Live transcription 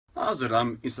guys,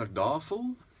 I'm Izak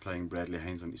Davel, playing Bradley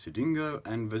Haynes on Isidingo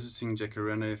and visiting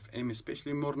Jacatainment FM,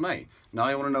 especially Morné. Now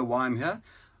you want to know why I'm here?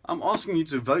 I'm asking you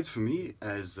to vote for me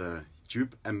as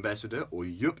Joop Ambassador or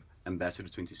Joop Ambassador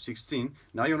 2016.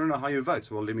 Now you want to know how you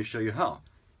vote? Well, let me show you how.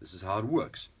 This is how it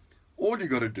works. All you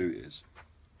got to do is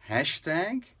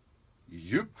hashtag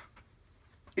Joop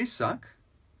Izak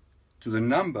to the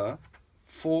number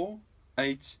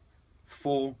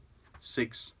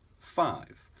 48465.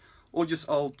 Or just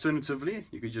alternatively,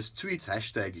 you could just tweet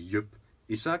hashtag Joop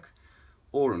Izak,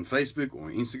 or on Facebook or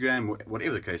Instagram, or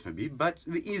whatever the case may be. But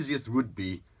the easiest would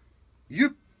be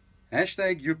Joop,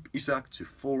 hashtag Joop Izak to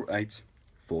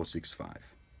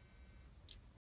 48465.